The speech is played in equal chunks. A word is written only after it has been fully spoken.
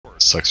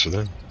Sucks for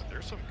them.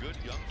 There's some good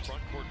young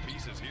front court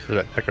pieces here. For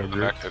that echo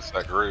group. It's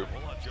that group.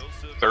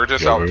 They're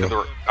just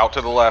out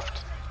to the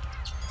left.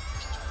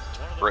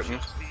 Britain.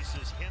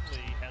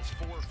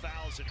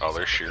 Oh,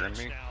 they're shearing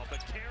me.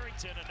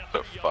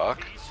 The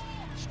fuck?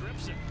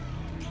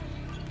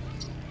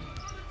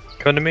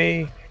 Come to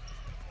me.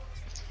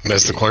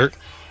 Mez the clerk.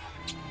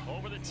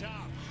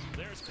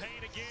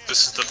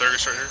 This is the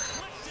Thurgus right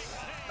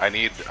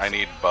here. I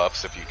need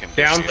buffs if you can.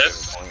 Down.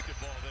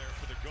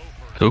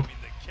 Who?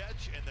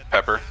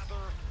 Pepper.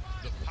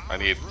 I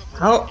need.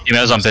 Oh,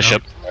 Emails on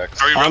Bishop.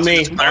 on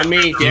me, on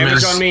me,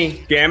 damage on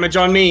me, damage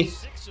on me.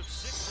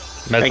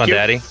 Mez on you.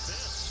 Daddy.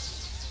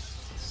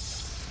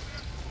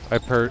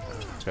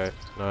 Okay,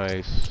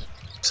 nice.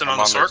 Sitting I'm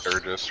on on the the Sork.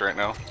 Sturgis right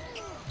now.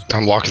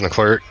 I'm locking the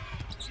clerk.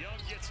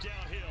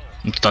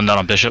 I'm stunned down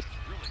on Bishop.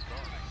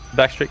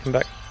 Back straight, come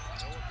back.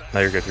 No,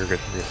 you're good, you're good,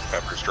 you're good.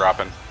 Pepper's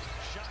dropping.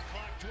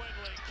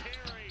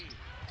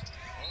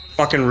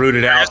 Fucking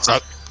rooted out.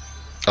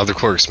 Other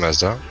clerk's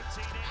messed out.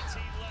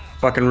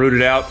 Fucking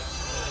rooted out.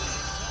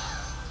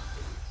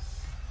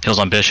 Heals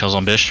on Bish, heals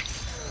on Bish.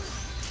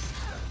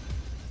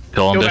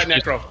 Heal on Kill Bish.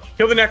 that necro.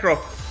 Kill the necro.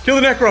 Kill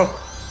the necro.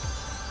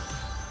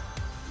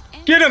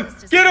 Get him!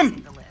 Get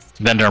him!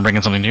 Bender, I'm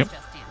bringing something new.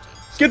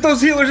 Get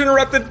those healers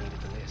interrupted.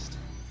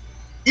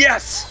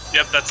 Yes!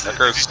 Yep, that's it.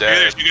 Necro's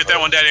dead. You get that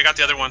one, Daddy. I got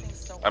the other one.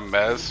 I'm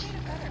Mez.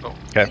 Oh.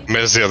 Okay.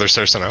 Mez the other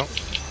Saracen out.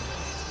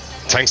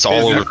 Tanks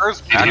all over.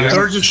 Necro's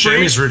Third is free.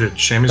 Shammy's rooted.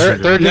 Shammy's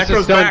rooted.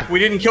 Necro's back. We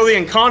didn't kill the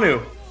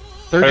Nkanu.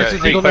 Thurgus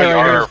is eagle there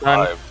right here.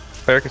 Done.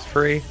 Cleric is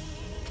free.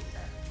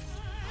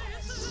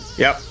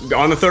 Yep,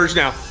 on the thirds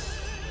now.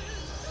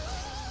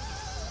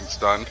 I'm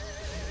stunned.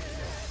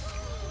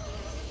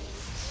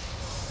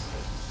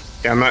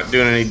 Okay, I'm not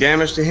doing any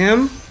damage to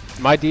him.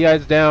 My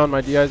DI's down,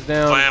 my DI's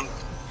down. Slam.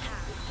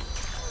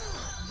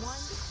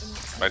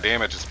 My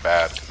damage is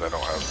bad because I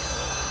don't have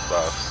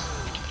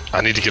buffs.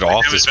 I need to get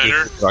off damage this bitch.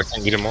 better. So I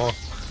can't get him off.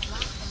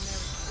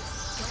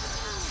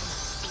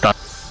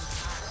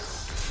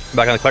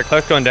 Back on the cleric.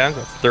 Cleric's going down.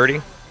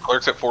 30.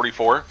 Clerk's at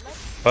 44.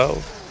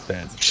 12.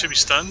 Dead. You should be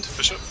stunned,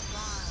 Bishop.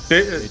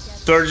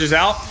 Thirds is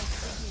out.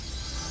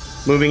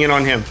 Moving in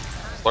on him.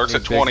 Clerk's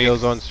at Big 20.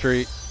 heals on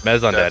street.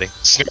 Mez on Daddy.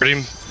 Snared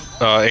him.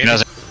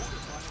 Aiden.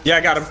 Yeah,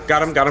 I got him.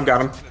 Got him. Got him.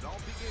 Got him.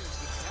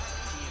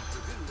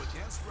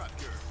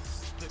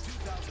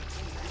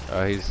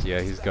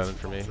 He's gunning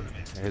for me.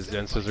 His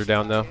instances are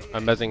down though.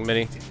 I'm mezzing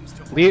mini.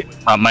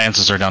 My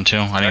instances are down too.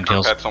 I need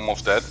kills. Pet's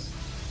almost dead.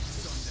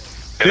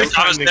 This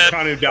time Nkan's the dead.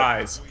 Nkanu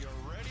dies.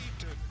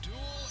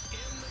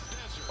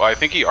 Well, I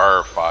think he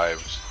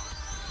R5s.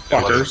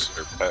 Fuckers.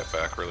 Their pet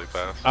back really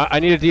fast.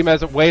 I need a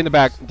demez way in the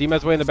back.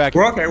 Demez way in the back.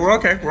 We're okay. We're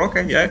okay. We're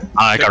okay. Yeah.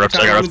 I got ripped.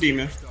 I got ripped.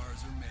 Demon.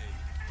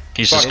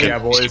 He's Fuck just good. yeah,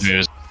 boys.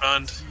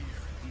 Stunned.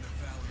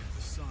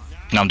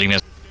 Now I'm doing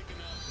this.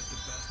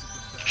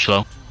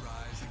 Slow.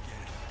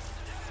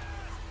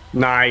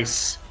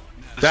 Nice.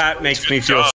 That makes me feel